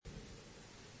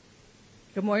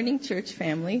Good morning, church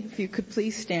family. If you could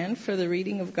please stand for the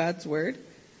reading of God's Word.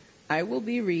 I will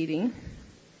be reading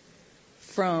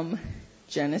from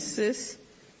Genesis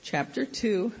chapter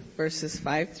 2, verses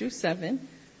 5 through 7.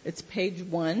 It's page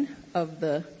 1 of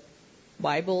the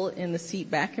Bible in the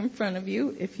seat back in front of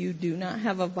you. If you do not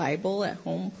have a Bible at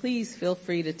home, please feel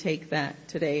free to take that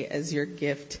today as your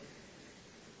gift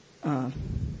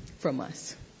from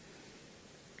us.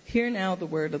 Hear now the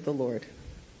word of the Lord.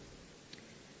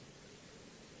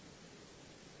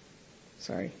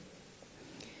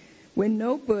 When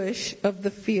no bush of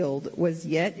the field was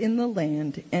yet in the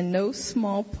land, and no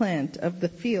small plant of the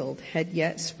field had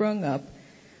yet sprung up,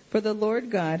 for the Lord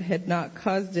God had not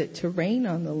caused it to rain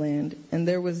on the land, and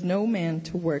there was no man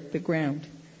to work the ground.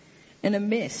 And a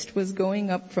mist was going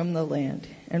up from the land,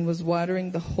 and was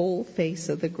watering the whole face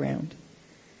of the ground.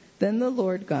 Then the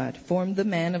Lord God formed the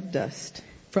man of dust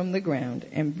from the ground,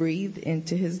 and breathed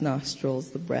into his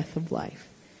nostrils the breath of life.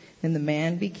 And the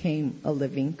man became a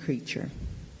living creature.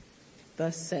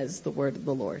 Thus says the word of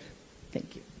the Lord.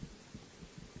 Thank you.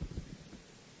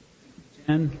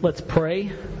 And let's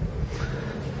pray.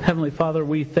 Heavenly Father,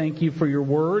 we thank you for your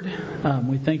word.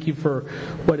 We thank you for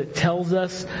what it tells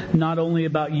us, not only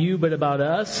about you, but about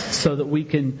us, so that we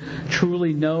can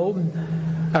truly know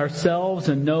ourselves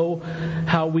and know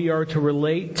how we are to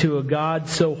relate to a God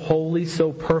so holy,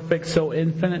 so perfect, so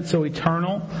infinite, so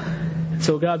eternal.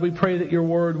 So God, we pray that your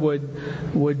word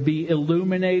would be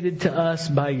illuminated to us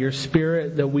by your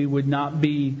Spirit, that we would not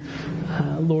be,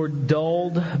 Lord,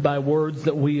 dulled by words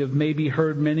that we have maybe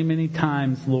heard many, many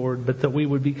times, Lord, but that we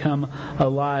would become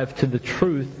alive to the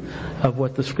truth of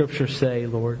what the Scriptures say,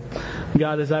 Lord.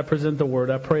 God, as I present the word,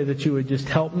 I pray that you would just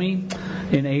help me,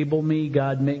 enable me,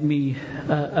 God, make me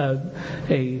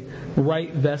a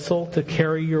right vessel to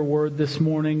carry your word this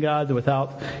morning, God,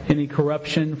 without any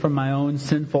corruption from my own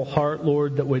sinful heart,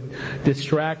 Lord, that would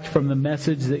distract from the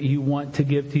message that you want to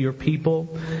give to your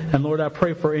people. And Lord, I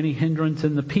pray for any hindrance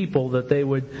in the people, that they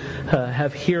would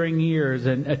have hearing ears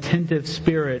and attentive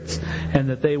spirits, and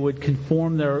that they would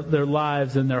conform their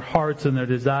lives and their hearts and their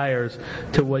desires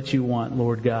to what you want,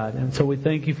 Lord God. And so we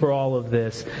thank you for all of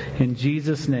this. In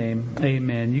Jesus' name,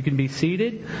 amen. You can be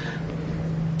seated.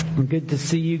 Good to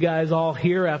see you guys all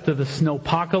here after the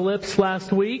snowpocalypse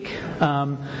last week.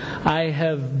 I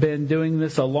have been doing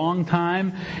this a long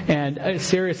time, and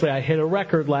seriously, I hit a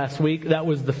record last week. That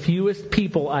was the fewest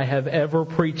people I have ever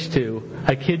preached to.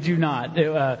 I kid you not.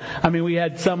 We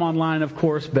had some online, of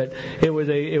course, but it was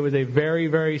a very,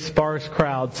 very sparse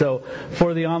crowd. So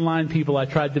for the online people, I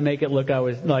tried to make it look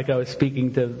like I was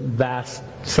speaking to vast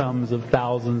sums of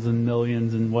thousands and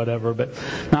millions and whatever, but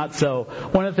not so.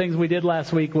 One of the things we did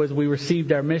last week was we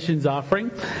received our missions offering,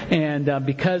 and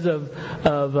because of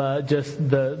just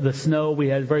the snow, we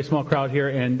had a very small crowd here,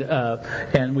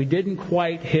 and we didn't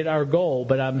quite hit our goal.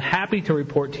 But I'm happy to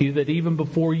report to you that even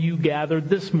before you gathered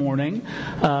this morning,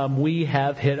 we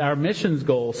have hit our missions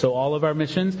goal. So all of our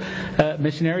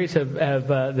missionaries have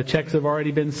the checks have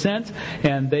already been sent,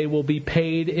 and they will be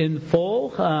paid in full,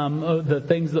 the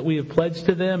things that we have pledged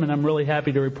to them, and I'm really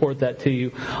happy to report that to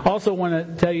you. Also want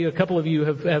to tell you, a couple of you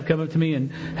have come up to me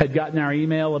and had gotten our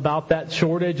email about that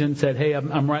shortage and said, hey,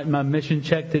 I'm writing my mission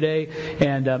check today,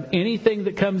 and anything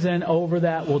that comes in over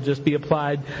that will just be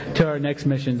applied to our next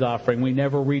missions offering. We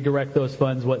never redirect those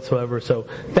funds whatsoever. So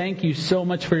thank you so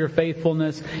much for your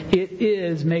faithfulness. It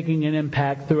is making an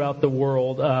impact throughout the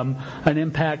world, an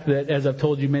impact that, as I've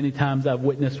told you many times, I've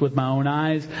witnessed with my own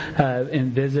eyes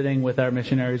in visiting with our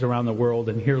missionaries around the world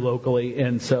and here locally.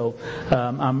 And so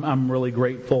I'm really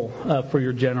grateful for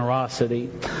your generosity.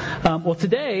 Well,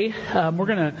 today we're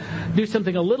going to do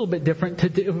something a little bit different.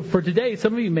 For today,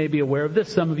 some of you may be aware of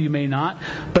this, some of you may not,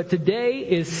 but today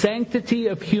is Sanctity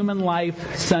of Human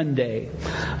Life Sunday.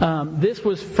 This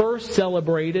was first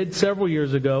celebrated several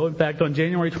years ago, in fact on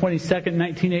January 22nd,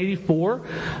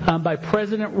 1984, by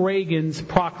President Reagan's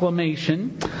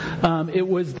proclamation. It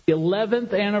was the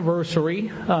 11th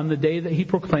anniversary on the day that he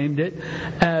proclaimed it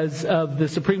as of the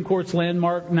Supreme Court's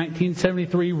landmark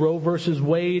 1973 Roe v.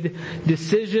 Wade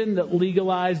decision that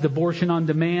legalized abortion on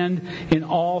demand in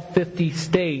all 50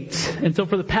 states. And so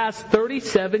for the past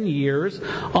 37 years,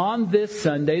 on this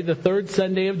Sunday, the third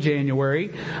Sunday of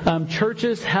January,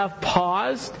 churches have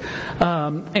paused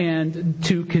and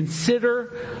to consider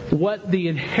what the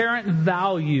inherent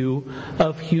value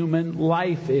of human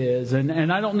life is.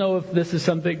 And I don't know if this is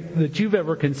something that you've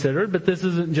ever considered, but this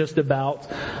isn't just about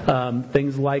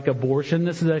things like abortion.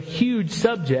 This is a huge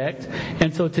subject.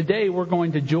 And so today we're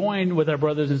going to join with our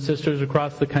brothers and sisters across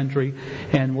across the country,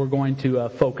 and we're going to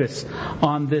focus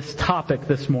on this topic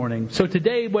this morning. So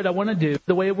today what I want to do,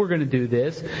 the way we're going to do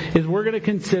this, is we're going to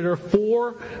consider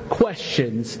 4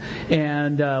 questions,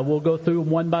 and we'll go through them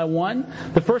one by one.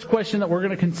 The first question that we're going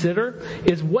to consider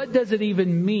is, what does it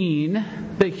even mean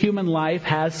that human life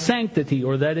has sanctity,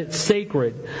 or that it's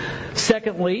sacred?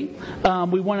 Secondly,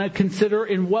 we want to consider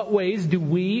in what ways do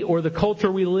we, or the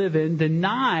culture we live in,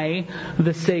 deny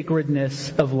the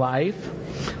sacredness of life.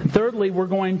 And thirdly, we're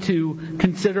going to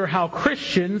consider how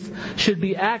Christians should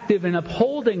be active in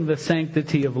upholding the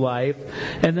sanctity of life.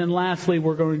 And then lastly,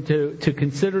 we're going to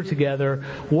consider together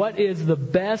what is the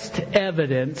best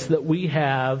evidence that we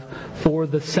have for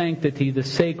the sanctity, the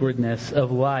sacredness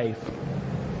of life.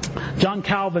 John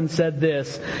Calvin said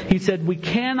this. He said, "We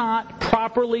cannot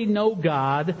properly know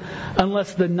God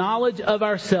unless the knowledge of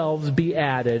ourselves be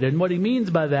added." And what he means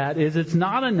by that is it's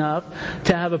not enough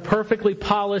to have a perfectly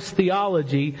polished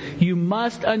theology. You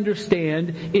must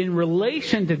understand in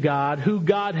relation to God who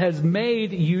God has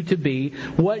made you to be,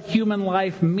 what human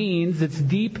life means, its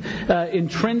deep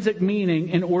intrinsic meaning,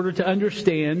 in order to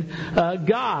understand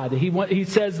God. He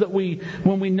says that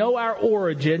when we know our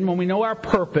origin, when we know our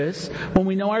purpose, when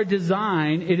we know our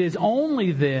design, it is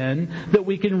only then that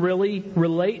we can really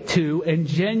relate to and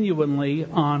genuinely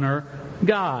honor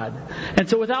God. And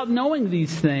so without knowing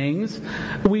these things,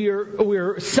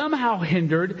 we're somehow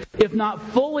hindered, if not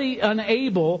fully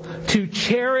unable, to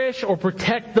cherish or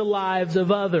protect the lives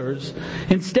of others.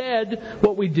 Instead,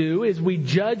 what we do is we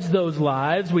judge those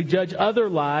lives, we judge other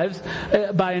lives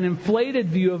by an inflated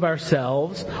view of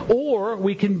ourselves, or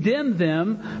we condemn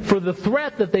them for the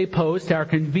threat that they pose to our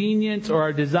convenience or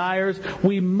our desires.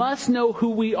 We must know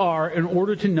who we are in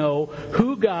order to know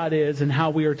who God is and how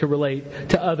we are to relate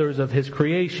to others of His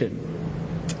creation.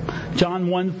 John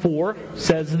 1:4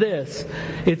 says this.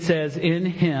 It says, "In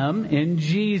Him, in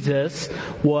Jesus,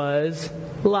 was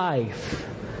life,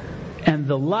 and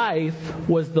the life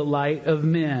was the light of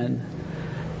men."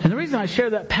 And the reason I share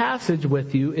that passage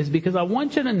with you is because I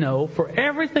want you to know, for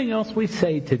everything else we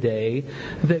say today,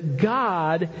 that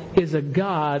God is a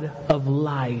God of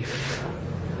life.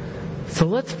 So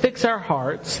let's fix our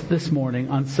hearts this morning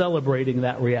on celebrating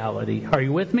that reality. Are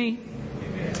you with me?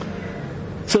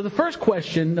 So the first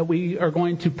question that we are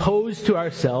going to pose to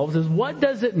ourselves is, what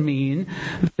does it mean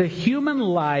that human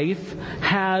life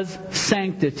has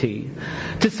sanctity?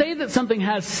 To say that something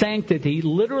has sanctity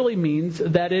literally means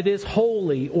that it is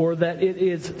holy, or that it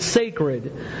is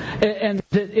sacred, and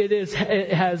that it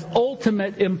has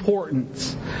ultimate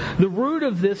importance. The root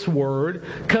of this word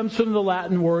comes from the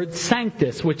Latin word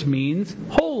sanctus, which means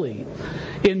holy.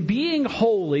 In being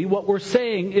holy, what we're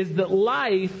saying is that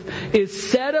life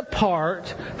is set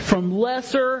apart from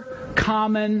lesser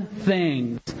common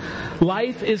things.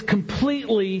 Life is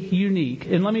completely unique.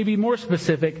 And let me be more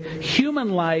specific. Human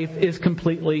life is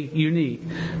completely unique.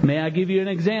 May I give you an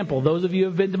example? Those of you who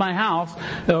have been to my house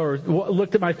or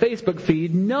looked at my Facebook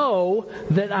feed know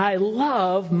that I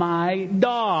love my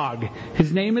dog.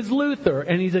 His name is Luther,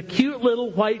 and he's a cute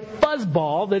little white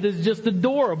fuzzball that is just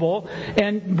adorable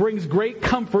and brings great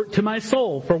comfort to my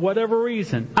soul for whatever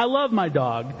reason. I love my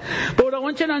dog. But what I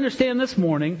want you to understand this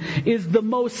morning is the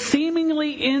most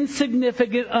seemingly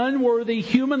insignificant, unworthy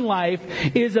human life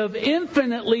is of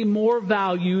infinitely more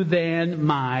value than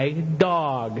my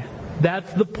dog.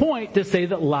 That's the point, to say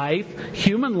that life,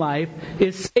 human life,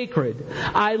 is sacred.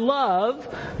 I love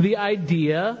the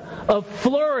idea of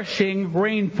flourishing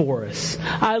rainforests.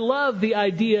 I love the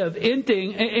idea of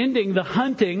ending the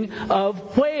hunting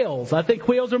of whales. I think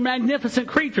whales are magnificent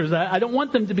creatures. I don't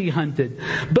want them to be hunted.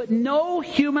 But no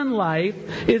human life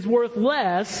is worth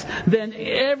less than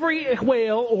every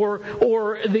whale or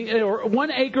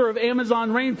 1 acre of Amazon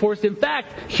rainforest. In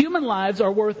fact, human lives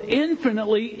are worth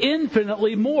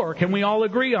infinitely more. Can we all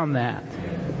agree on that?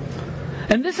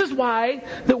 And this is why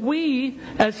that we,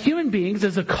 as human beings,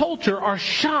 as a culture, are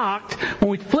shocked when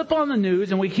we flip on the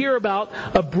news and we hear about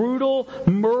a brutal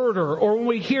murder, or when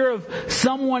we hear of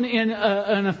someone in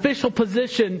an official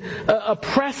position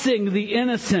oppressing the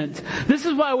innocent. This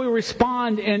is why we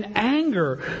respond in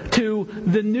anger to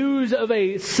the news of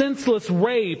a senseless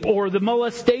rape or the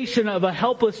molestation of a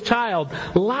helpless child.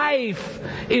 Life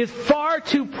is far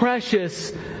too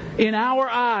precious in our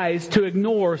eyes to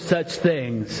ignore such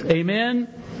things. Amen?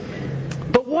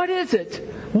 But what is it?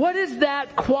 What is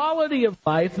that quality of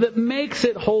life that makes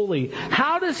it holy?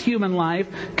 How does human life,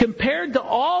 compared to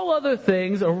all other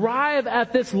things, arrive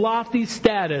at this lofty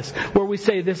status where we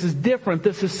say this is different,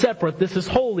 this is separate, this is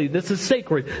holy, this is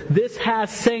sacred, this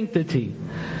has sanctity?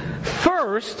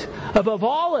 First, above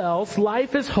all else,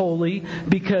 life is holy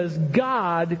because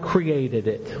God created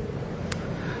it.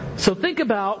 So think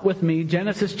about with me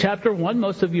Genesis chapter 1.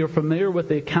 Most of you are familiar with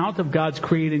the account of God's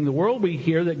creating the world. We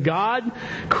hear that God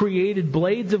created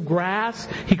blades of grass.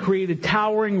 He created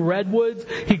towering redwoods.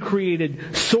 He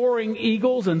created soaring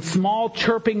eagles and small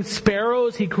chirping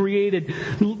sparrows. He created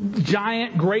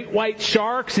giant great white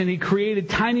sharks, and He created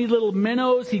tiny little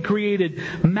minnows. He created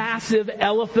massive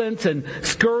elephants and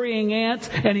scurrying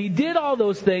ants. And He did all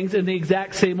those things in the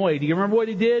exact same way. Do you remember what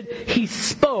He did? He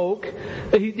spoke.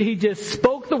 He just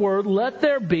spoke the word, let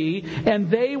there be,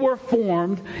 and they were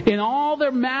formed in all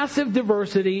their massive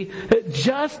diversity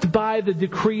just by the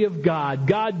decree of God.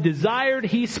 God desired,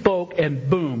 He spoke, and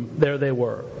boom, there they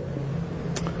were.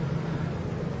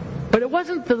 But it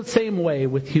wasn't the same way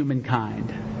with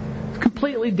humankind.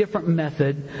 Completely different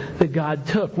method that God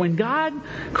took. When God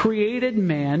created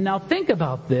man, now think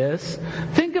about this.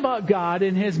 Think about God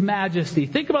in His majesty.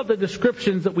 Think about the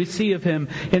descriptions that we see of Him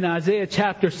in Isaiah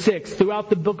chapter 6,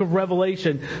 throughout the book of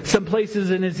Revelation, some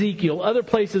places in Ezekiel, other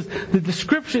places, the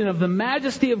description of the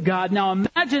majesty of God. Now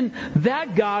imagine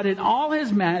that God in all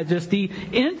His majesty,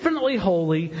 infinitely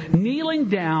holy, kneeling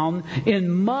down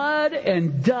in mud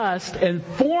and dust and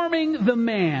forming the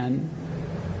man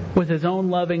with His own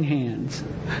loving hands.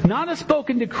 Not a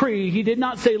spoken decree. He did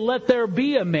not say, let there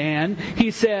be a man.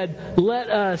 He said, let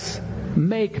us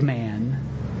make man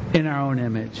in our own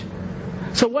image.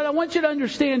 So what I want you to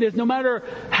understand is no matter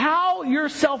how your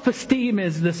self-esteem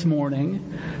is this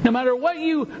morning, no matter what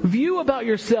you view about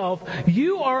yourself,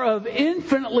 you are of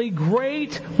infinitely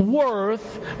great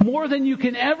worth, more than you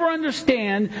can ever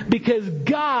understand, because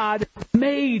God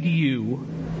made you.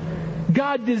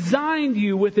 God designed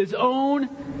you with His own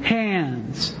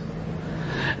hands.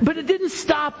 But it didn't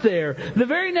stop there. The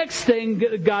very next thing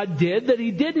God did that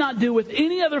He did not do with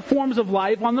any other forms of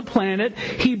life on the planet,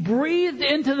 He breathed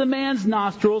into the man's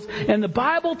nostrils, and the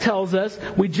Bible tells us,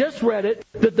 we just read it,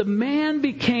 that the man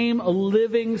became a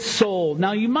living soul.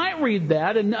 Now you might read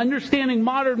that, and understanding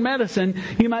modern medicine,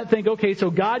 you might think, okay, so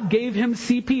God gave him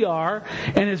CPR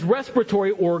and his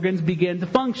respiratory organs began to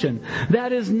function.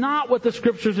 That is not what the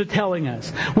Scriptures are telling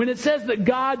us. When it says that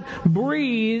God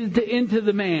breathed into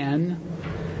the man,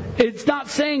 it's not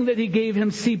saying that He gave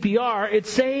him CPR. It's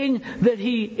saying that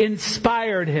He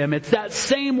inspired him. It's that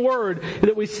same word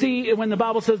that we see when the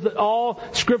Bible says that all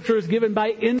Scripture is given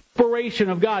by inspiration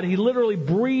of God. He literally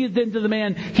breathed into the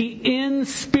man. He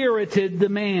inspirited the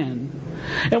man.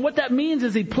 And what that means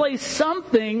is He placed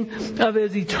something of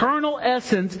His eternal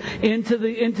essence into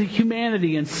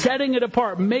humanity and setting it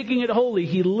apart, making it holy.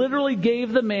 He literally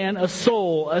gave the man a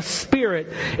soul, a spirit,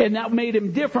 and that made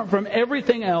him different from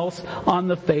everything else on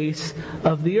the face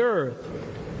of the earth.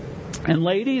 And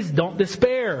ladies, don't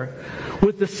despair.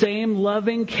 With the same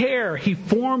loving care, He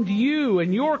formed you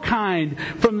and your kind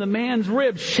from the man's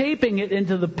rib, shaping it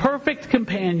into the perfect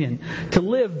companion to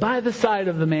live by the side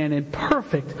of the man in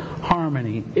perfect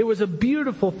harmony. It was a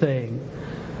beautiful thing.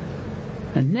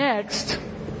 And next,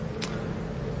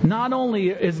 not only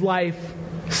is life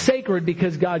sacred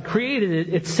because God created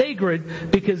it, it's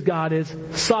sacred because God is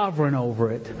sovereign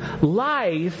over it.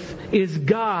 Life is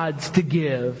God's to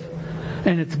give,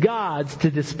 and it's God's to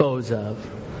dispose of.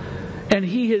 And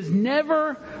He has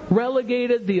never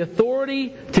relegated the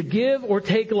authority to give or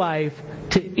take life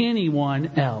to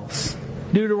anyone else.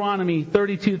 Deuteronomy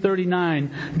 32:39,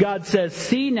 God says,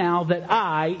 "See now that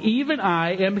I, even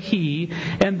I, am He,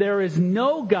 and there is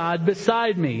no God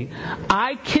beside me.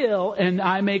 I kill and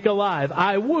I make alive.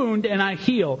 I wound and I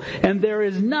heal, and there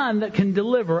is none that can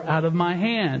deliver out of my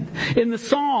hand." In the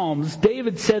Psalms,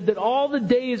 David said that all the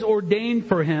days ordained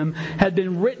for him had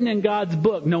been written in God's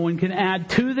book. No one can add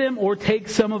to them or take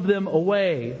some of them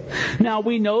away. Now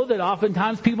we know that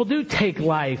oftentimes people do take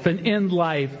life and end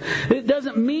life. It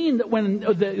doesn't mean that when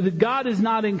the God is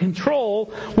not in control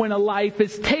when a life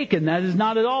is taken. That is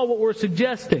not at all what we're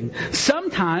suggesting.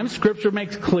 Sometimes, Scripture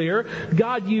makes clear,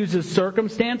 God uses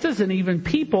circumstances and even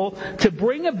people to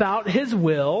bring about His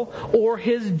will or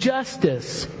His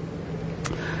justice.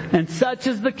 And such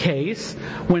is the case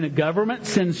when a government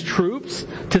sends troops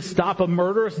to stop a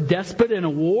murderous despot in a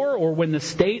war, or when the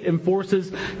state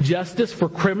enforces justice for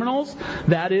criminals.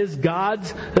 That is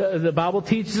God's, the Bible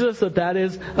teaches us that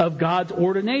is of God's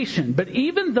ordination. But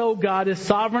even though God is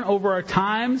sovereign over our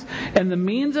times and the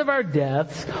means of our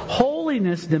deaths,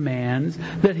 holiness demands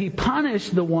that He punish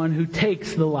the one who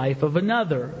takes the life of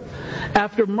another.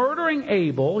 After murdering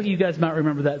Abel, you guys might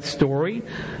remember that story,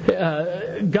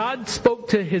 God spoke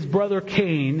to his brother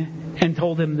Cain and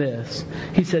told him this.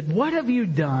 He said, "What have you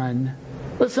done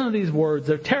Listen to these words.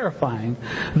 They're terrifying.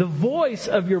 The voice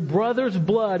of your brother's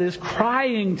blood is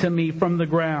crying to me from the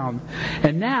ground.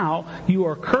 And now you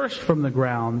are cursed from the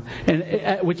ground,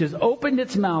 which has opened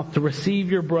its mouth to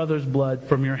receive your brother's blood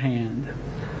from your hand.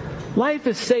 Life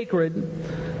is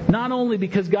sacred, not only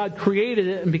because God created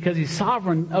it and because He's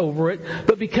sovereign over it,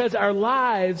 but because our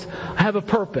lives have a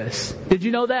purpose. Did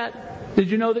you know that?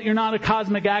 Did you know that you're not a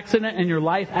cosmic accident and your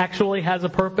life actually has a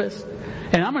purpose?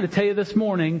 And I'm going to tell you this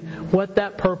morning what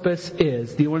that purpose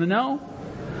is. Do you want to know?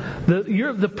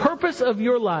 The purpose of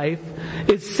your life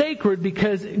is sacred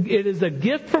because it is a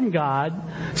gift from God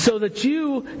so that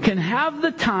you can have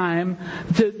the time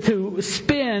to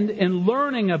spend in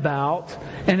learning about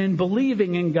and in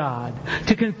believing in God,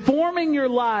 to conforming your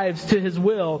lives to His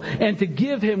will and to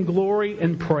give Him glory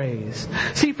and praise.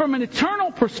 See, from an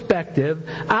eternal perspective,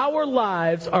 our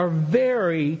lives are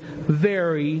very,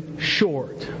 very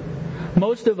short.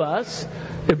 Most of us,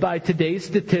 by today's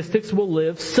statistics, will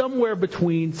live somewhere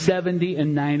between 70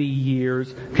 and 90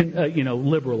 years,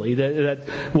 liberally.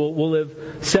 We'll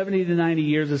live 70 to 90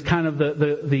 years is kind of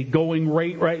the going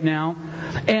rate right now.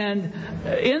 And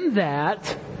in that,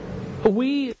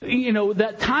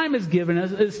 that time is given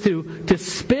us is to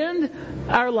spend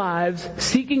our lives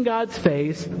seeking God's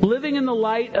face, living in the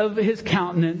light of His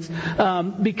countenance,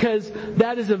 because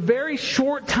that is a very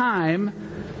short time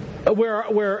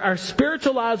where our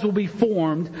spiritual lives will be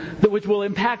formed, which will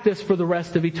impact us for the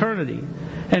rest of eternity.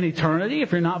 And eternity,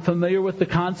 if you're not familiar with the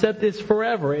concept, is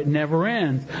forever. It never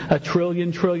ends. A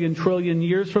trillion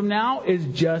years from now is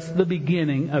just the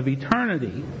beginning of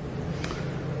eternity.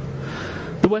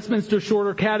 The Westminster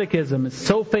Shorter Catechism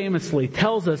so famously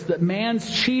tells us that man's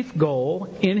chief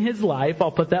goal in his life, I'll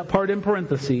put that part in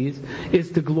parentheses,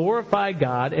 is to glorify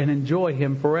God and enjoy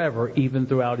Him forever, even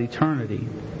throughout eternity.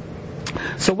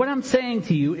 So what I'm saying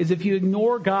to you is if you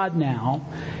ignore God now,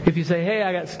 if you say, hey,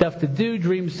 I got stuff to do,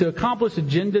 dreams to accomplish,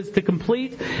 agendas to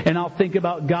complete, and I'll think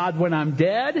about God when I'm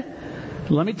dead,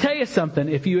 let me tell you something.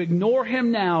 If you ignore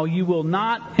Him now, you will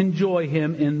not enjoy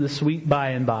Him in the sweet by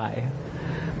and by.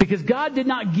 Because God did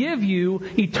not give you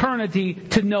eternity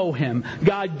to know Him.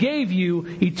 God gave you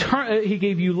He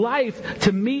gave you life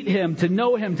to meet Him, to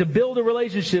know Him, to build a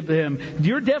relationship with Him.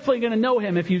 You're definitely going to know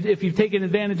Him if you've taken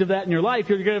advantage of that in your life.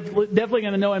 You're definitely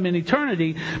going to know Him in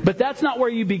eternity. But that's not where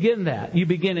you begin that. You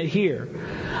begin it here.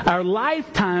 Our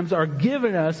lifetimes are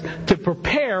given us to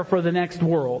prepare for the next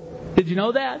world. Did you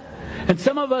know that? And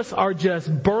some of us are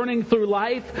just burning through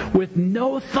life with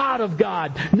no thought of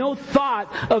God, no thought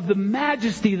of the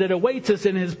majesty that awaits us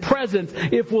in His presence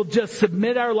if we'll just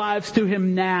submit our lives to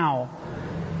Him now.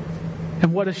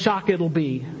 And what a shock it'll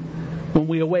be when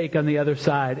we awake on the other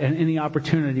side and any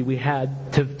opportunity we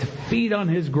had to feed on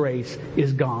His grace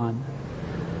is gone.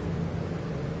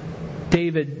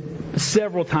 David,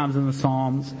 several times in the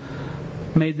Psalms,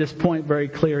 made this point very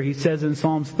clear. He says in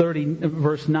Psalms 30,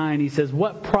 verse 9, he says,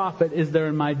 what profit is there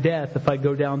in my death if I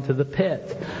go down to the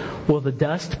pit? Will the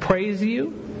dust praise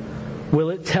you? Will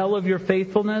it tell of your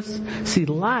faithfulness? See,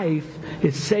 life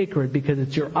is sacred because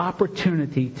it's your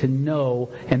opportunity to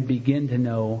know and begin to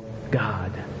know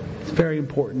God. It's very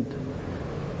important.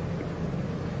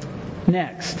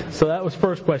 Next, so that was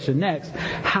first question. Next,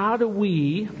 how do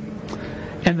we,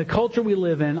 and the culture we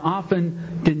live in, often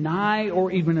deny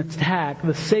or even attack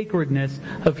the sacredness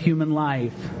of human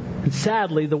life? And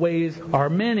sadly, the ways are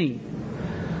many.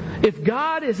 If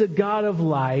God is a God of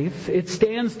life, it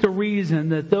stands to reason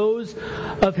that those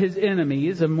of His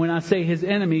enemies, and when I say His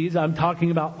enemies, I'm talking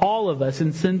about all of us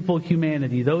in sinful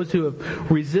humanity, those who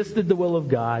have resisted the will of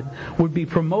God, would be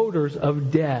promoters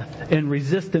of death and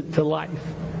resistant to life.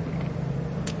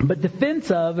 But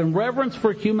defense of and reverence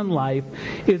for human life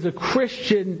is a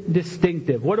Christian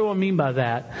distinctive. What do I mean by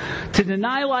that? To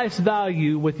deny life's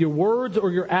value with your words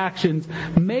or your actions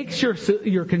makes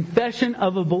your confession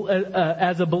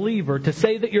as a believer, to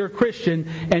say that you're a Christian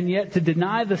and yet to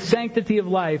deny the sanctity of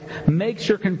life, makes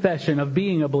your confession of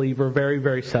being a believer very,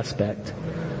 very suspect.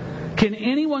 Can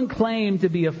anyone claim to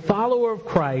be a follower of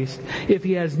Christ if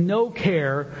he has no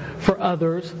care for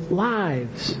others'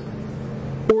 lives?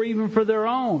 Or even for their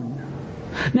own?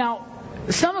 Now,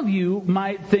 some of you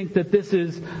might think that this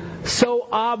is so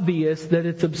obvious that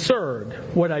it's absurd,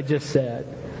 what I just said.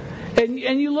 And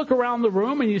you look around the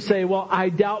room and you say, well, I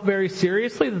doubt very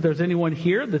seriously that there's anyone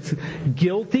here that's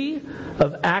guilty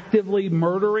of actively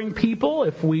murdering people.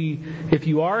 If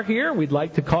you are here, we'd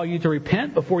like to call you to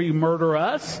repent before you murder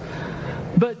us.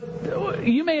 But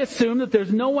you may assume that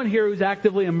there's no one here who's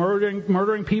actively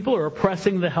murdering people or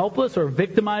oppressing the helpless or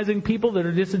victimizing people that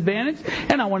are disadvantaged.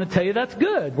 And I want to tell you that's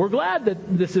good. We're glad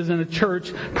that this isn't a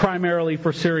church primarily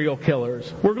for serial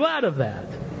killers. We're glad of that.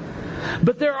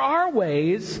 But there are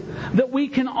ways that we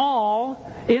can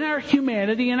all, in our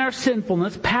humanity and our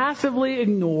sinfulness, passively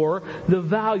ignore the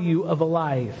value of a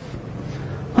life.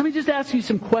 Let me just ask you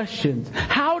some questions.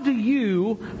 How do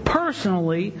you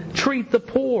personally treat the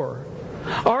poor?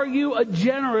 Are you a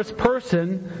generous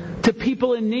person to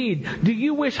people in need? Do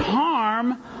you wish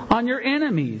harm on your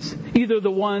enemies? Either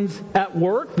the ones at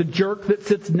work, the jerk that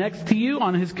sits next to you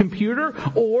on his computer,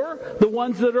 or the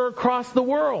ones that are across the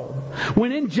world.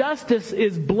 When injustice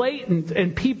is blatant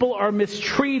and people are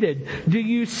mistreated, do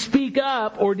you speak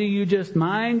up or do you just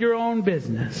mind your own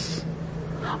business?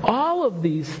 All of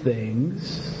these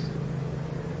things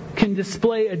can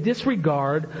display a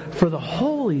disregard for the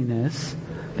holiness,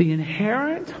 the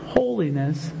inherent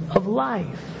holiness of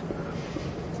life.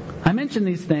 I mention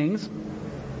these things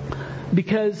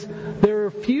because there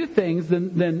are few things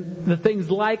than the things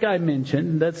like I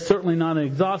mentioned. That's certainly not an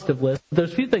exhaustive list.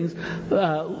 There's few things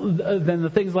than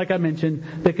the things like I mentioned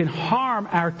that can harm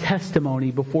our testimony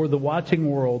before the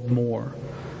watching world more.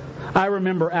 I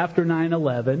remember after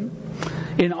 9/11,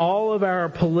 in all of our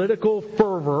political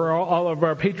fervor, all of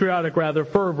our patriotic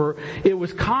fervor, it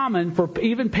was common for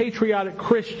even patriotic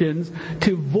Christians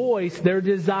to voice their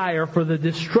desire for the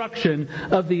destruction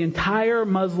of the entire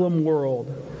Muslim world.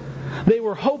 They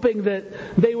were hoping that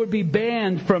they would be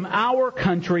banned from our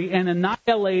country and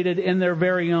annihilated in their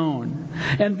very own.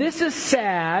 And this is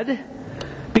sad,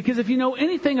 because if you know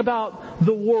anything about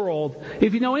the world,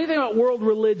 if you know anything about world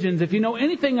religions, if you know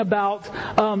anything about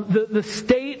the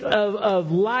state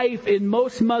of life in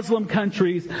most Muslim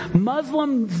countries,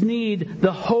 Muslims need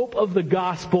the hope of the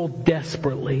gospel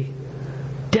desperately.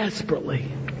 Desperately.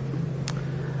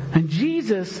 And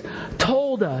Jesus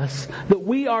told us that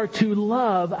we are to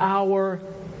love our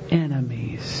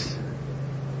enemies.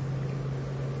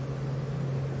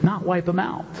 Not wipe them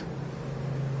out,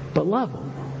 but love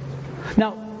them.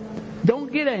 Now,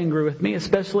 don't get angry with me,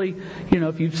 especially,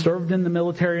 if you've served in the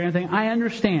military or anything. I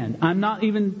understand. I'm not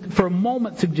even for a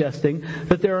moment suggesting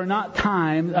that there are not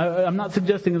times, I'm not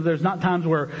suggesting that there's not times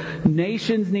where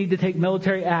nations need to take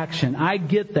military action. I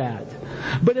get that.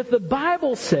 But if the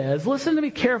Bible says, listen to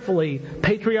me carefully,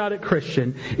 patriotic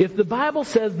Christian, if the Bible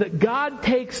says that God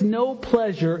takes no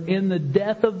pleasure in the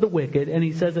death of the wicked, and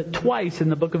he says it twice in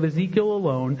the book of Ezekiel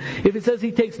alone, if it says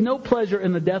he takes no pleasure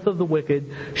in the death of the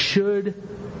wicked, should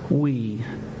we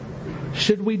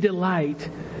delight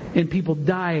in people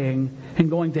dying and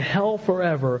going to hell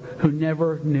forever who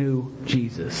never knew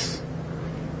Jesus?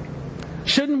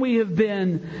 Shouldn't we have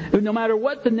been, no matter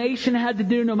what the nation had to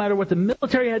do, no matter what the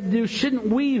military had to do, shouldn't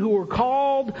we who were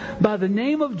called by the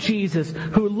name of Jesus,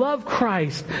 who love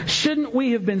Christ, shouldn't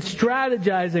we have been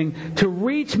strategizing to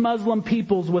reach Muslim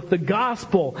peoples with the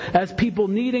gospel as people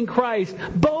needing Christ,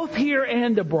 both here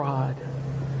and abroad?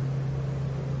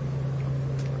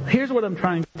 Here's what I'm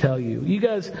trying to tell you. You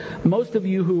guys, most of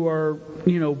you who are,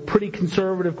 pretty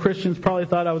conservative Christians probably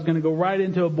thought I was going to go right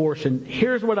into abortion.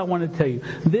 Here's what I want to tell you.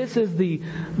 This is the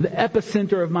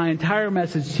epicenter of my entire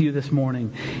message to you this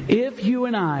morning. If you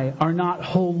and I are not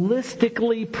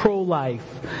holistically pro-life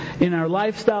in our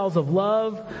lifestyles of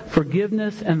love,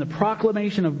 forgiveness, and the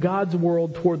proclamation of God's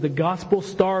word toward the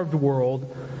gospel-starved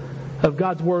world, of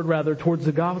God's word towards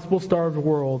the gospel-starved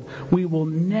world, we will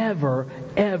never,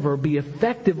 ever be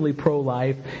effectively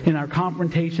pro-life in our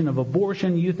confrontation of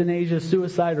abortion, euthanasia,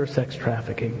 suicide, or sex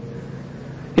trafficking.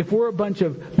 If we're a bunch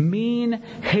of mean,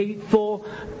 hateful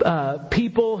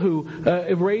people who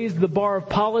raise the bar of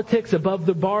politics above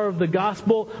the bar of the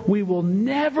gospel, we will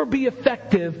never be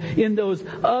effective in those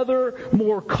other,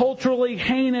 more culturally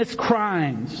heinous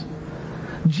crimes.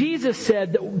 Jesus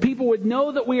said that people would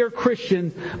know that we are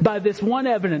Christians by this one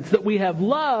evidence, that we have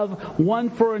love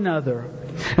one for another.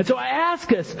 And so I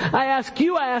ask us, I ask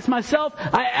you, I ask myself,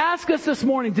 I ask us this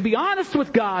morning to be honest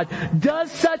with God.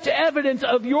 Does such evidence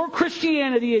of your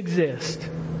Christianity exist?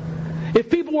 If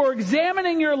people were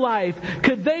examining your life,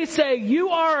 could they say, you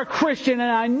are a Christian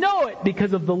and I know it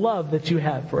because of the love that you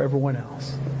have for everyone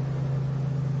else?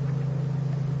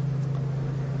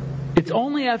 It's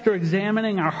only after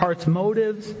examining our heart's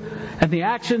motives and the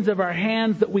actions of our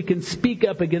hands that we can speak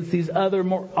up against these other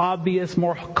more obvious,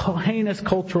 more heinous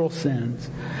cultural sins.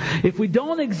 If we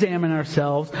don't examine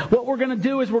ourselves, what we're going to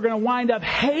do is we're going to wind up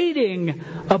hating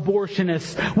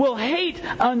abortionists. We'll hate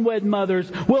unwed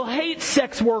mothers. We'll hate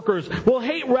sex workers. We'll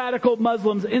hate radical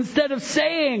Muslims. Instead of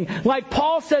saying, like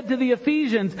Paul said to the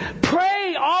Ephesians,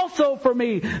 pray also for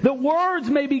me, that words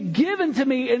may be given to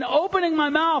me in opening my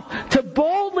mouth to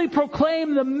boldly proclaim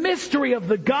the mystery of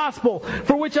the gospel,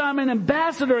 for which I'm an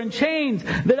ambassador in chains,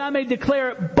 that I may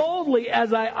declare it boldly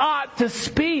as I ought to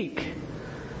speak.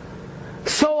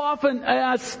 So often,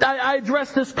 I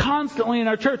address this constantly in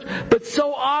our church, but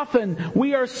so often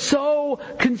we are so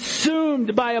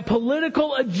consumed by a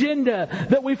political agenda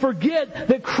that we forget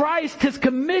that Christ has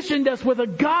commissioned us with a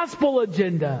gospel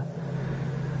agenda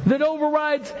that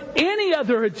overrides any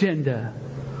other agenda.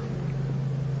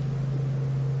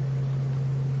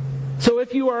 So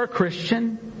if you are a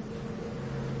Christian,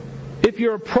 if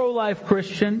you're a pro-life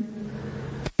Christian,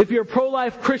 if you're a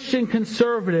pro-life Christian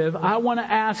conservative, I want to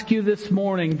ask you this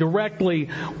morning directly,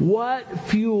 what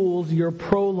fuels your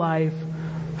pro-life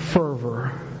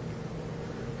fervor?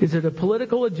 Is it a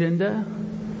political agenda,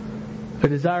 a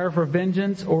desire for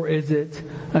vengeance, or is it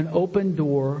an open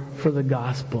door for the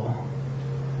gospel?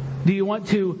 Do you want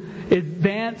to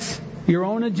advance your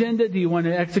own agenda? Do you want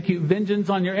to execute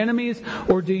vengeance on your enemies?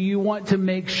 Or do you want to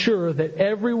make sure that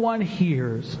everyone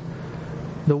hears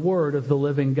the word of the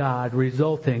living God,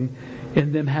 resulting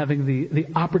in them having the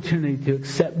opportunity to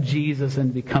accept Jesus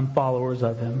and become followers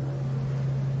of Him?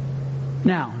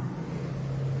 Now,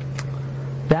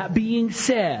 that being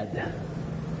said,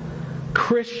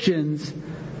 Christians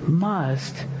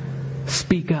must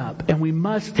speak up, and we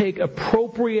must take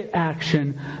appropriate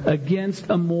action against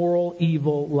a moral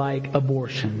evil like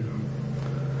abortion.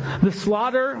 The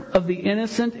slaughter of the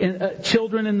innocent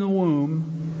children in the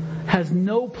womb has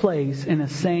no place in a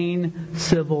sane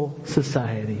civil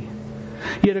society.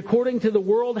 Yet according to the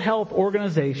World Health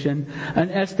Organization,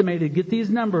 an estimated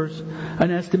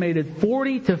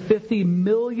 40 to 50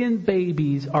 million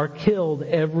babies are killed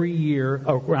every year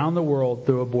around the world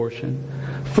through abortion.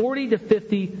 40 to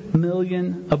 50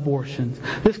 million abortions.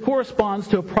 This corresponds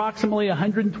to approximately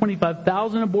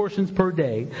 125,000 abortions per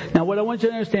day. Now what I want you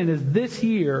to understand is this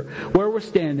year, where we're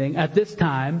standing at this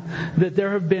time, that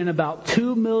there have been about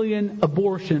 2 million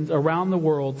abortions around the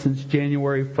world since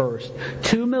January 1st.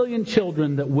 2 million children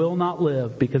that will not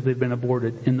live because they've been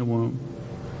aborted in the womb.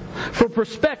 For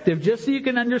perspective, just so you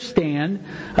can understand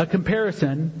a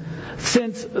comparison,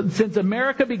 since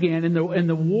America began in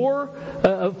the war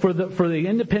for the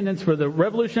independence, for the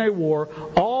Revolutionary War,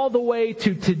 all the way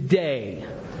to today,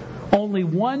 only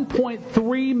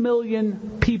 1.3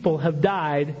 million people have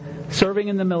died serving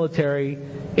in the military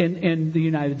in the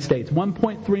United States.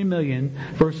 1.3 million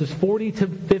versus 40 to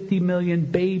 50 million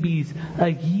babies a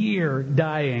year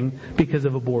dying because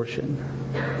of abortion.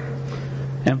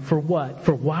 And for what?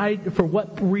 For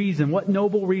what reason? What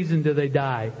noble reason do they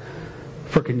die?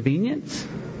 For convenience?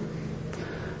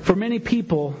 For many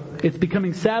people, it's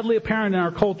becoming sadly apparent in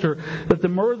our culture that the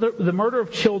murder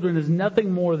of children is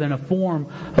nothing more than a form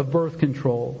of birth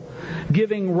control,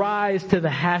 giving rise to the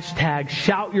hashtag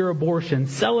shout your abortion,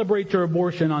 celebrate your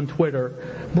abortion on Twitter,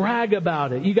 brag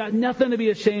about it. You got nothing to be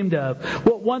ashamed of.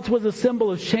 What once was a symbol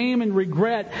of shame and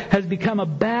regret has become a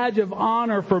badge of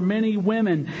honor for many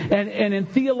women. And in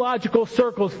theological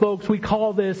circles, folks, we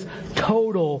call this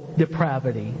total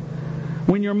depravity.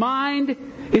 When your mind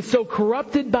is so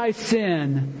corrupted by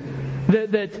sin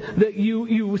that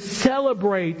you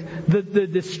celebrate the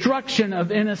destruction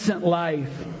of innocent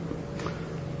life.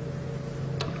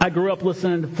 I grew up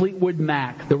listening to Fleetwood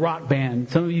Mac, the rock band.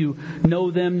 Some of you know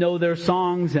them, know their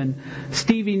songs. And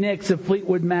Stevie Nicks of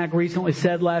Fleetwood Mac recently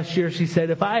said last year, she said,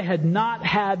 if I had not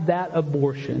had that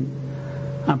abortion,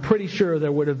 I'm pretty sure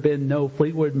there would have been no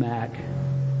Fleetwood Mac.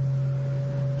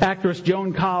 Actress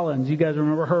Joan Collins, you guys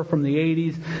remember her from the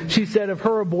 80s. She said of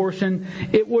her abortion,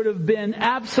 it would have been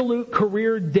absolute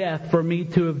career death for me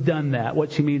to have done that.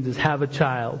 What she means is have a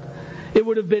child. It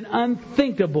would have been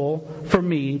unthinkable for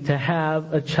me to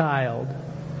have a child.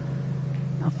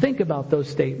 Now think about those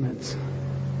statements.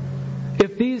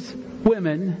 If these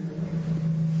women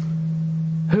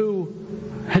who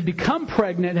had become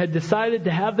pregnant, had decided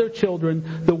to have their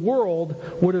children, the world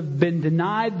would have been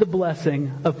denied the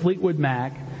blessing of Fleetwood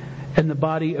Mac and the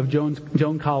body of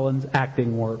Joan Collins'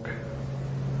 acting work.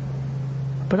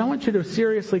 But I want you to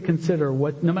seriously consider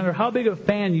what, no matter how big a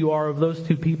fan you are of those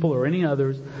two people or any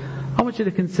others, I want you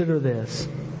to consider this.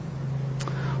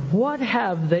 What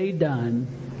have they done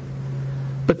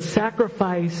but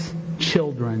sacrifice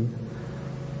children,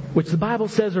 which the Bible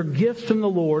says are gifts from the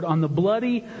Lord, on the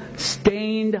bloody,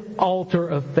 stained altar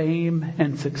of fame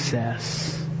and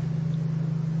success?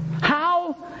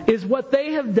 How is what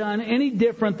they have done any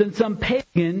different than some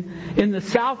pagan in the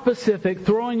South Pacific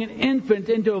throwing an infant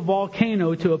into a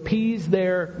volcano to appease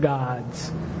their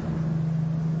gods?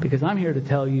 Because I'm here to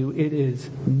tell you it is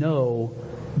no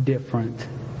different,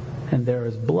 and there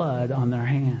is blood on their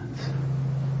hands.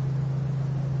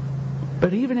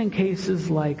 But even in cases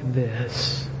like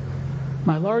this,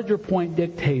 my larger point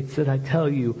dictates that I tell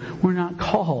you we're not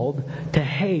called to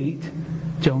hate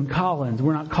Joan Collins.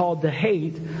 We're not called to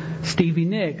hate Stevie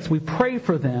Nicks. We pray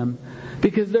for them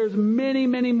because there's many,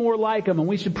 many more like them, and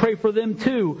we should pray for them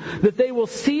too, that they will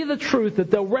see the truth,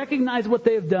 that they'll recognize what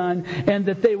they have done, and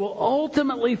that they will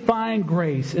ultimately find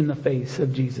grace in the face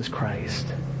of Jesus Christ.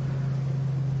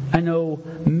 I know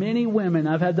many women,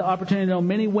 I've had the opportunity to know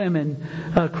many women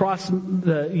across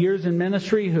the years in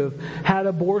ministry who have had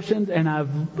abortions, and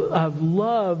I've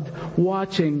loved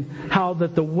watching how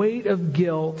that the weight of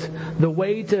guilt, the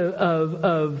weight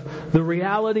of the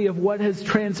reality of what has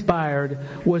transpired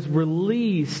was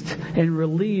released and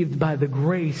relieved by the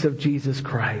grace of Jesus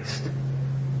Christ.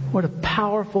 What a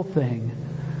powerful thing.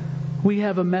 We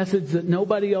have a message that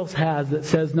nobody else has that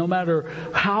says no matter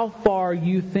how far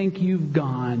you think you've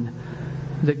gone,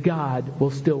 that God will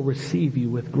still receive you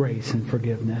with grace and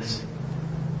forgiveness.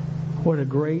 What a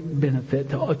great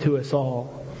benefit to us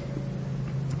all.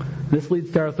 This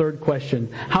leads to our third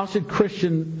question. How should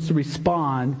Christians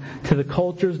respond to the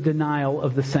culture's denial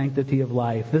of the sanctity of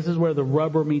life? This is where the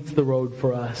rubber meets the road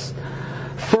for us.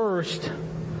 First,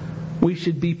 we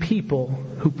should be people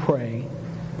who pray.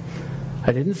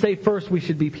 I didn't say first we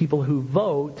should be people who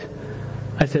vote.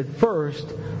 I said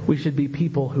first we should be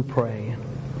people who pray.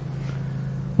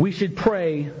 We should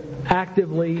pray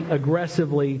actively,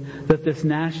 aggressively, that this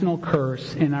national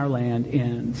curse in our land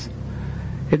ends.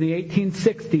 In the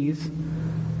 1860s,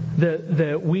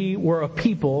 we were a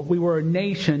people, we were a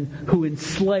nation who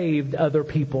enslaved other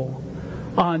people.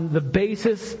 On the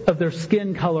basis of their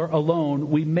skin color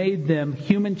alone, we made them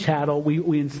human chattel,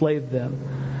 we enslaved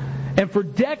them. And for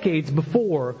decades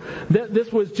before,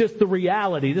 this was just the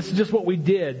reality. This is just what we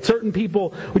did. Certain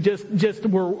people just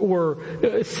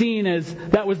were seen as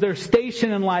that was their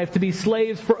station in life, to be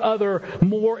slaves for other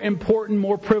more important,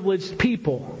 more privileged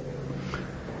people.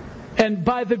 And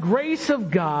by the grace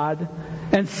of God,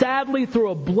 and sadly through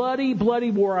a bloody, bloody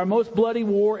war, our most bloody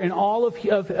war in all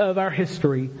of our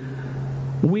history,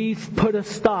 we put a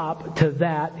stop to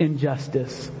that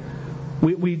injustice.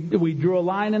 We drew a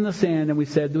line in the sand and we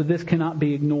said, this cannot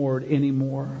be ignored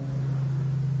anymore.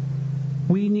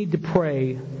 We need to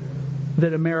pray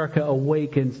that America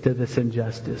awakens to this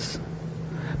injustice.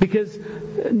 Because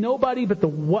nobody but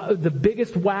the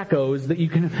biggest wackos that you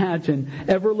can imagine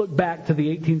ever look back to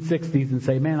the 1860s and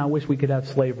say, man, I wish we could have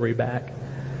slavery back.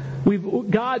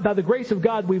 By the grace of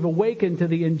God, we've awakened to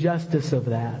the injustice of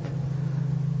that.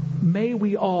 May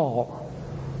we all,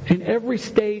 in every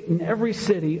state, in every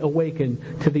city,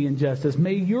 awaken to the injustice.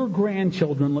 May your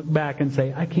grandchildren look back and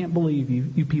say, I can't believe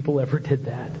you people ever did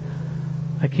that.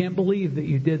 I can't believe that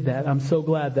you did that. I'm so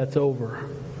glad that's over.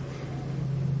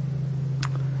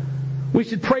 We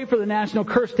should pray for the national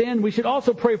curse to end. We should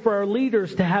also pray for our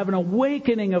leaders to have an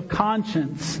awakening of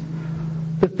conscience,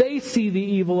 that they see the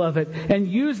evil of it and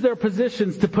use their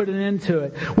positions to put an end to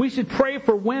it. We should pray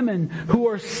for women who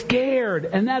are scared,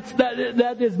 and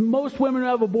that is most women who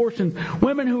have abortions,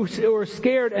 women who are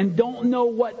scared and don't know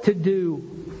what to do.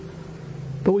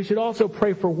 But we should also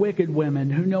pray for wicked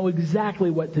women who know exactly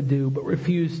what to do but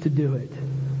refuse to do it.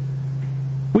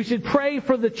 We should pray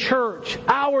for the church,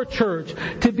 our church,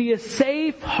 to be a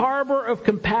safe harbor of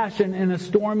compassion in a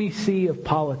stormy sea of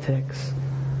politics.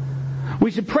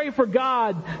 We should pray for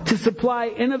God to supply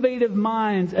innovative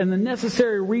minds and the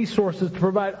necessary resources to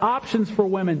provide options for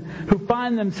women who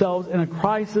find themselves in a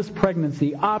crisis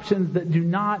pregnancy, options that do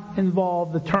not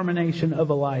involve the termination of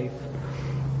a life.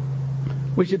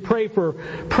 We should pray for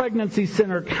pregnancy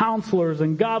center counselors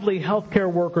and godly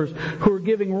healthcare workers who are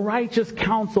giving righteous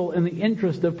counsel in the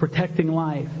interest of protecting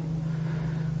life.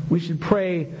 We should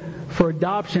pray for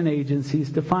adoption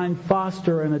agencies to find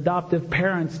foster and adoptive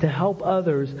parents to help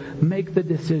others make the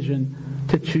decision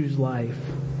to choose life.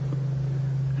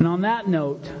 And on that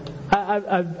note,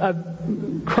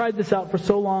 I've cried this out for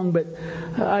so long, but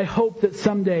I hope that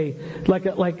someday, like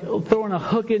throwing a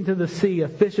hook into the sea, a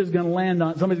fish is going to land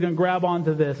on it, somebody's going to grab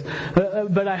onto this.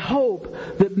 But I hope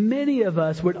that many of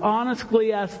us would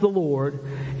honestly ask the Lord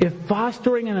if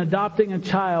fostering and adopting a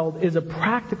child is a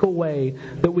practical way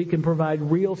that we can provide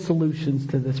real solutions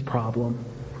to this problem.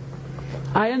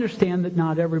 I understand that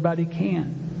not everybody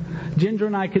can. Ginger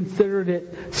and I considered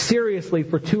it seriously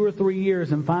for 2 or 3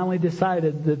 years and finally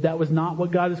decided that was not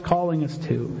what God is calling us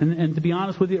to. And to be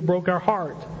honest with you, it broke our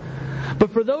heart. But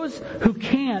for those who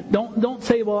can't, don't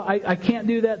say, well, I can't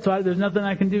do that, so there's nothing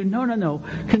I can do. No.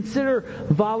 Consider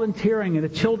volunteering at a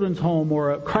children's home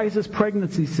or a crisis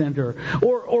pregnancy center,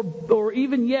 or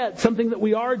even yet, something that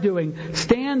we are doing,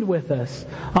 stand with us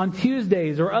on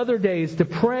Tuesdays or other days to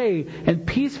pray and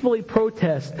peacefully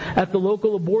protest at the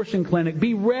local abortion clinic.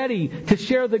 Be ready to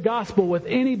share the gospel with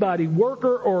anybody,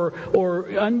 worker or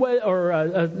unwed or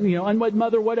unwed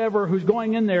mother, whatever, who's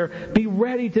going in there. Be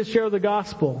ready to share the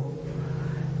gospel.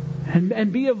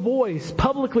 And be a voice,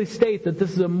 publicly state that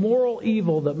this is a moral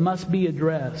evil that must be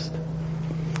addressed.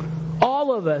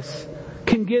 All of us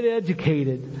can get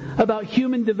educated about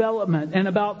human development and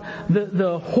about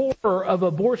the horror of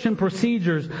abortion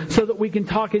procedures so that we can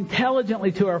talk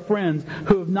intelligently to our friends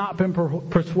who have not been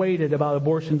persuaded about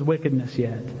abortion's wickedness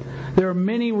yet. There are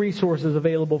many resources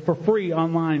available for free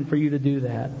online for you to do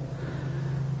that.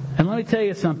 And let me tell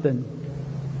you something.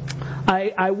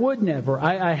 I would never,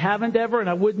 I haven't ever, and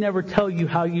I would never tell you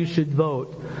how you should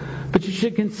vote. But you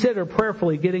should consider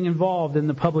prayerfully getting involved in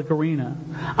the public arena.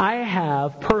 I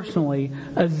have, personally,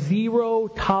 a zero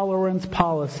tolerance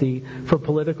policy for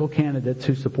political candidates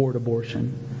who support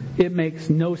abortion. It makes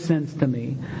no sense to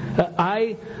me.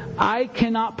 I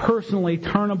cannot personally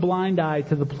turn a blind eye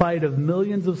to the plight of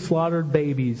millions of slaughtered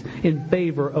babies in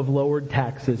favor of lowered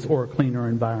taxes or a cleaner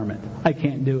environment. I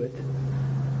can't do it.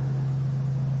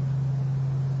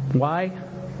 Why?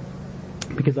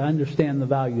 Because I understand the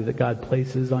value that God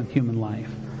places on human life.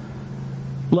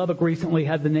 Lubbock recently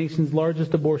had the nation's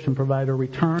largest abortion provider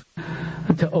return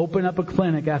to open up a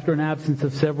clinic after an absence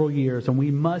of several years, and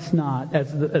we must not,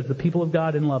 as the people of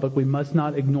God in Lubbock, we must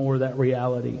not ignore that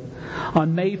reality.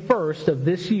 On May 1st of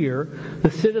this year,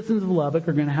 the citizens of Lubbock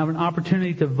are going to have an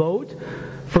opportunity to vote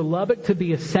for Lubbock to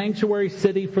be a sanctuary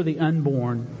city for the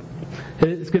unborn.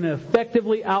 It's going to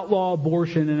effectively outlaw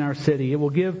abortion in our city. It will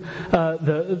give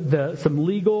some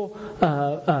legal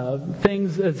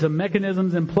things, some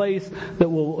mechanisms in place that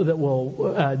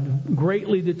will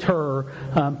greatly deter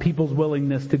people's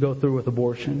willingness to go through with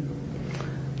abortion.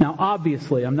 Now,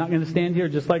 obviously, I'm not going to stand here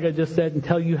just like I just said and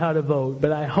tell you how to vote,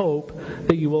 but I hope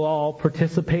that you will all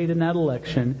participate in that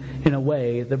election in a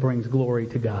way that brings glory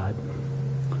to God.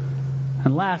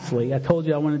 And lastly, I told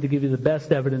you I wanted to give you the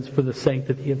best evidence for the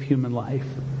sanctity of human life.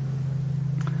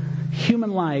 Human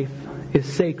life is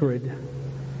sacred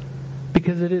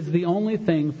because it is the only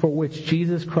thing for which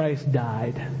Jesus Christ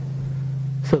died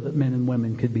so that men and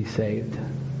women could be saved.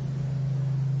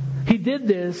 He did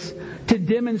this to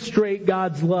demonstrate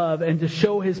God's love and to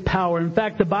show His power. In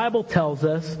fact, the Bible tells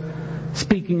us,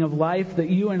 speaking of life, that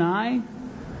you and I,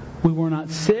 we were not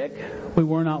sick, we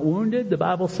were not wounded. The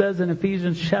Bible says in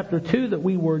Ephesians chapter 2 that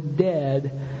we were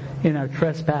dead in our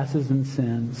trespasses and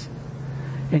sins.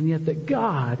 And yet that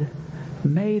God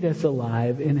made us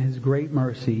alive in His great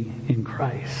mercy in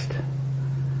Christ.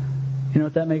 You know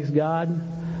what that makes God?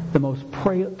 The most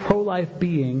pro-life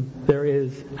being there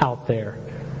is out there.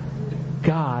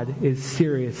 God is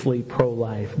seriously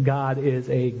pro-life. God is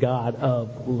a God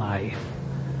of life.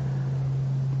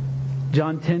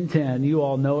 John 10:10, you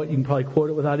all know it. You can probably quote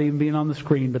it without even being on the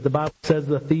screen. But the Bible says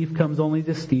the thief comes only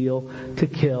to steal, to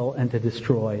kill, and to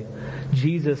destroy.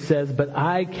 Jesus says, but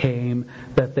I came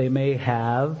that they may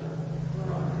have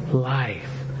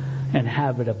life and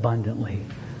have it abundantly.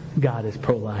 God is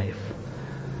pro-life.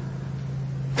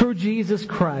 Through Jesus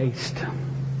Christ,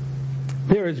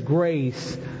 there is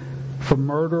grace for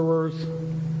murderers,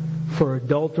 for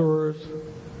adulterers,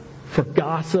 for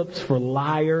gossips, for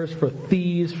liars, for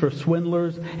thieves, for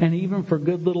swindlers, and even for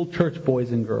good little church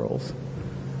boys and girls.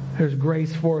 There's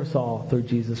grace for us all through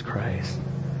Jesus Christ.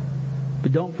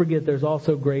 But don't forget there's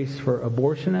also grace for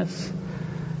abortionists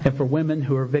and for women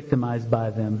who are victimized by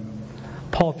them.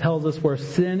 Paul tells us where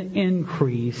sin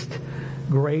increased,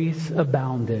 grace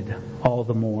abounded all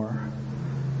the more.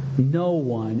 No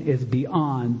one is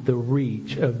beyond the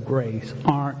reach of grace.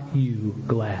 Aren't you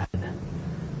glad?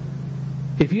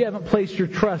 If you haven't placed your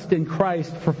trust in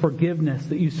Christ for forgiveness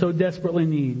that you so desperately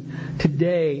need,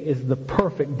 today is the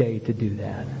perfect day to do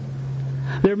that.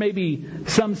 There may be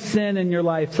some sin in your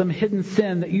life, some hidden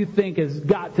sin that you think has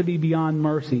got to be beyond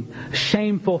mercy. A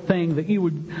shameful thing that you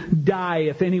would die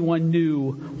if anyone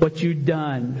knew what you'd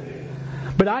done.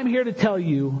 But I'm here to tell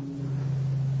you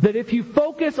that if you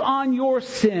focus on your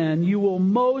sin, you will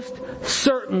most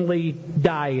certainly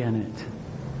die in it.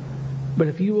 But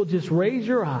if you will just raise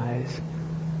your eyes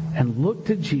and look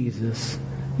to Jesus,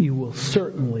 you will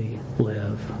certainly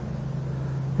live.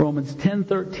 Romans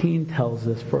 10:13 tells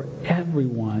us, for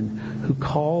everyone who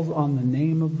calls on the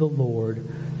name of the Lord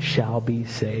shall be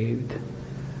saved.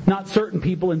 Not certain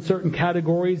people in certain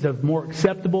categories of more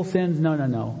acceptable sins.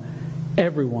 No.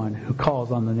 everyone who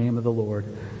calls on the name of the Lord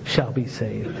shall be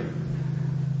saved.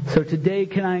 So today,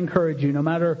 can I encourage you, no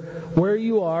matter where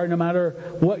you are, no matter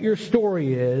what your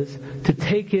story is, to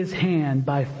take His hand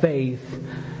by faith.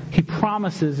 He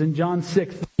promises in John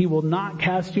 6 that He will not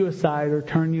cast you aside or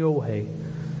turn you away.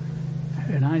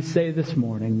 And I say this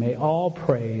morning, may all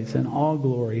praise and all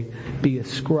glory be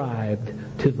ascribed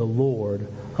to the Lord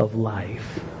of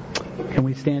life. Can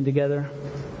we stand together?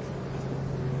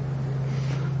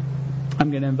 I'm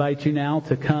going to invite you now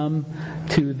to come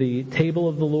to the table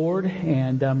of the Lord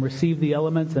and receive the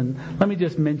elements. And let me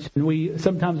just mention,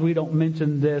 sometimes we don't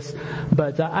mention this,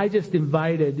 but I just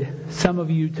invited some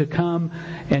of you to come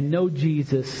and know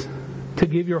Jesus, to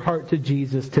give your heart to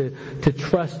Jesus, to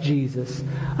trust Jesus.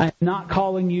 I'm not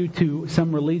calling you to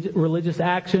some religious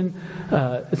action,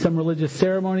 some religious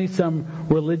ceremony, some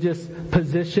religious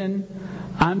position.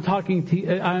 I'm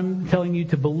telling you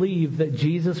to believe that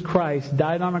Jesus Christ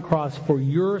died on a cross for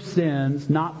your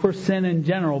sins, not for sin in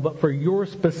general, but for your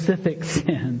specific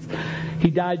sins.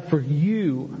 He died for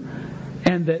you.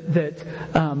 And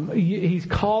that He's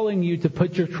calling you to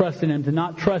put your trust in Him, to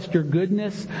not trust your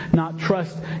goodness, not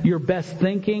trust your best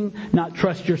thinking, not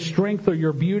trust your strength or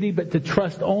your beauty, but to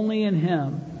trust only in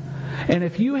Him. And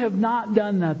if you have not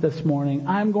done that this morning,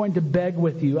 I'm going to beg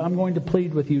with you, I'm going to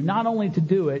plead with you, not only to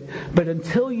do it, but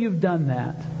until you've done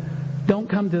that, don't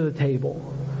come to the table.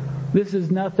 This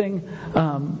is nothing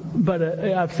but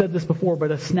I've said this before, but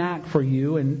a snack for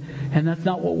you, and that's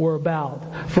not what we're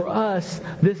about. For us,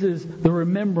 this is the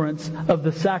remembrance of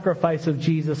the sacrifice of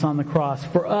Jesus on the cross.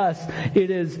 For us,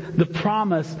 it is the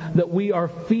promise that we are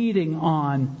feeding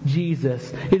on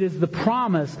Jesus. It is the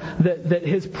promise that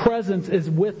His presence is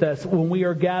with us when we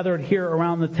are gathered here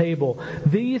around the table.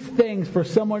 These things, for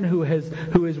someone who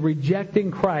is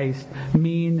rejecting Christ,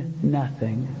 mean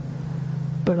nothing.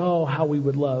 But oh, how we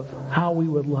would love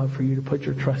for you to put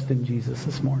your trust in Jesus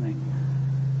this morning.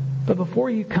 But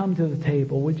before you come to the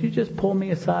table, would you just pull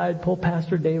me aside, pull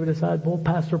Pastor David aside, pull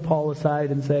Pastor Paul aside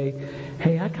and say,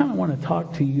 hey, I kind of want to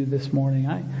talk to you this morning.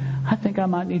 I think I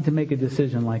might need to make a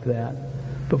decision like that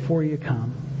before you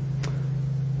come.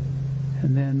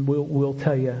 And then we'll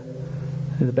tell you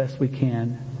the best we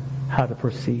can how to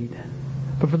proceed.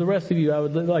 But for the rest of you, I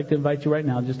would like to invite you right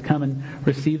now, just come and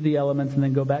receive the elements and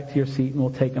then go back to your seat and we'll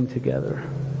take them together.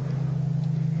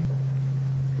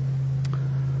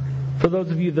 For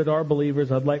those of you that are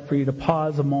believers, I'd like for you to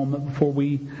pause a moment before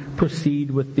we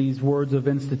proceed with these words of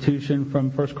institution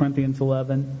from 1 Corinthians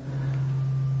 11.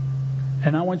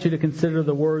 And I want you to consider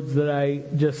the words that I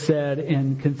just said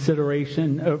in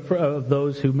consideration of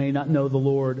those who may not know the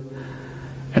Lord.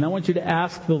 And I want you to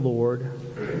ask the Lord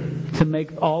to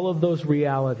make all of those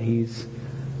realities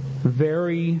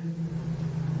very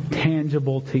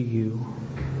tangible to you.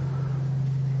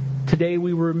 Today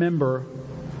we remember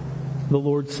the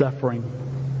Lord's suffering.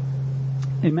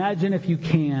 Imagine, if you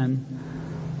can,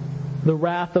 the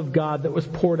wrath of God that was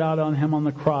poured out on Him on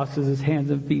the cross as His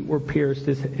hands and feet were pierced,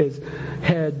 his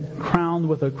head crowned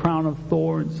with a crown of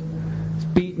thorns,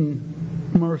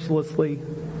 beaten mercilessly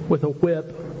with a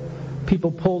whip.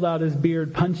 People pulled out His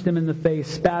beard, punched Him in the face,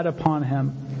 spat upon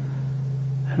Him.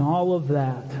 And all of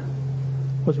that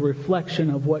was a reflection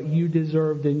of what you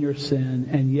deserved in your sin,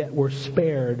 and yet were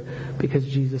spared because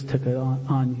Jesus took it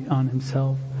on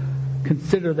Himself.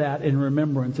 Consider that in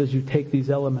remembrance as you take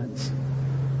these elements.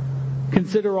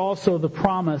 Consider also the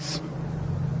promise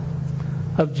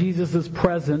of Jesus'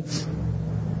 presence.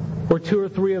 Where two or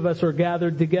three of us are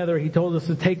gathered together, He told us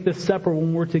to take this supper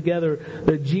when we're together,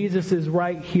 that Jesus is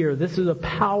right here. This is a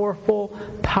powerful,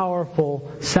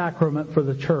 powerful sacrament for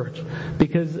the church,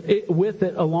 because with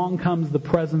it along comes the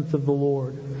presence of the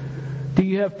Lord. Do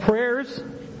you have prayers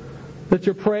that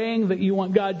you're praying that you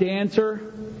want God to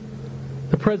answer?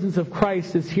 The presence of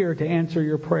Christ is here to answer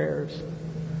your prayers.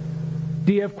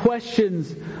 Do you have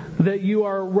questions that you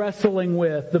are wrestling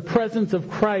with? The presence of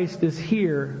Christ is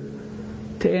here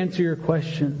to answer your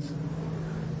questions.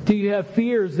 Do you have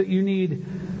fears that you need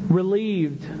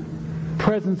relieved? The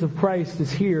presence of Christ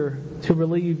is here to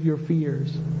relieve your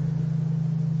fears.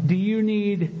 Do you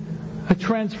need a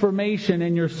transformation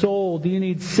in your soul? Do you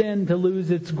need sin to lose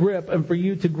its grip and for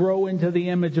you to grow into the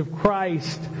image of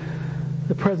Christ?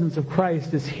 The presence of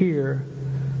Christ is here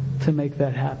to make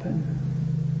that happen.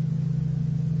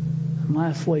 And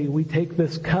lastly, we take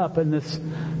this cup and this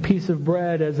piece of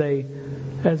bread as a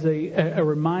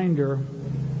reminder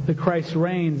that Christ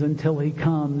reigns until He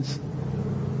comes.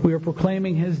 We are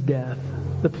proclaiming His death.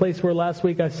 The place where last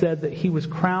week I said that He was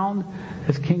crowned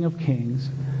as King of Kings,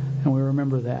 and we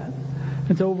remember that.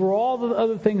 And so over all the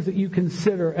other things that you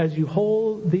consider as you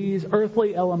hold these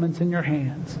earthly elements in your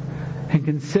hands, and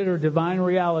consider divine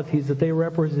realities that they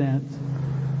represent,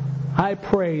 I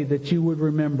pray that you would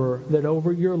remember that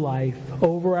over your life,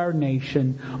 over our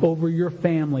nation, over your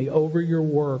family, over your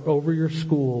work, over your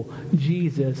school,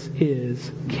 Jesus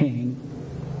is King.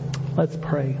 Let's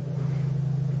pray.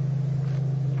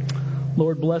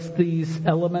 Lord, bless these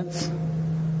elements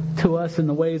to us in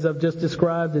the ways I've just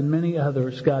described and many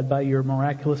others, God, by your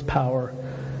miraculous power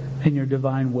and your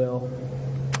divine will.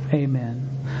 Amen.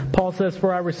 Paul says,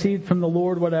 "For I received from the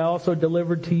Lord what I also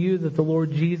delivered to you, that the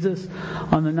Lord Jesus,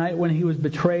 on the night when he was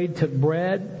betrayed, took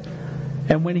bread,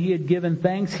 and when he had given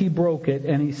thanks, he broke it,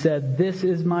 and he said, 'This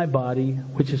is my body,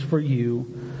 which is for you.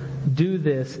 Do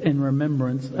this in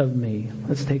remembrance of me.'"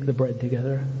 Let's take the bread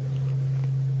together.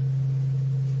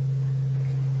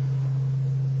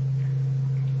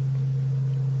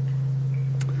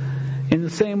 In the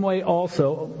same way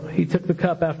also, he took the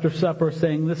cup after supper,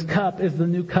 saying, "This cup is the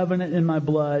new covenant in my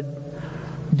blood.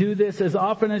 Do this as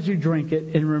often as you drink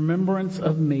it in remembrance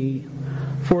of me.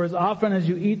 For as often as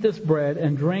you eat this bread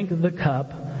and drink the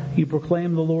cup, you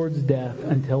proclaim the Lord's death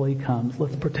until he comes."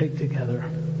 Let's partake together.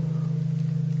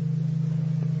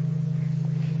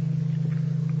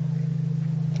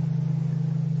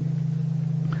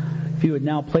 If you would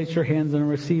now place your hands in a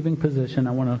receiving position,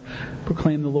 I want to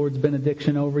proclaim the Lord's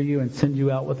benediction over you and send you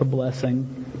out with a blessing.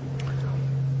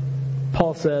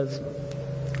 Paul says,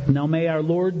 "Now may our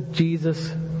Lord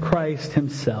Jesus Christ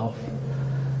himself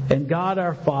and God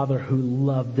our Father, who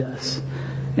loved us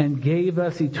and gave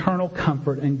us eternal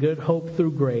comfort and good hope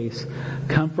through grace,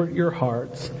 comfort your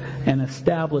hearts and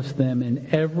establish them in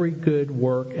every good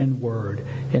work and word.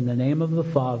 In the name of the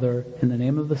Father, in the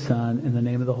name of the Son, in the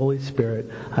name of the Holy Spirit,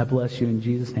 I bless you in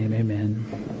Jesus' name, amen."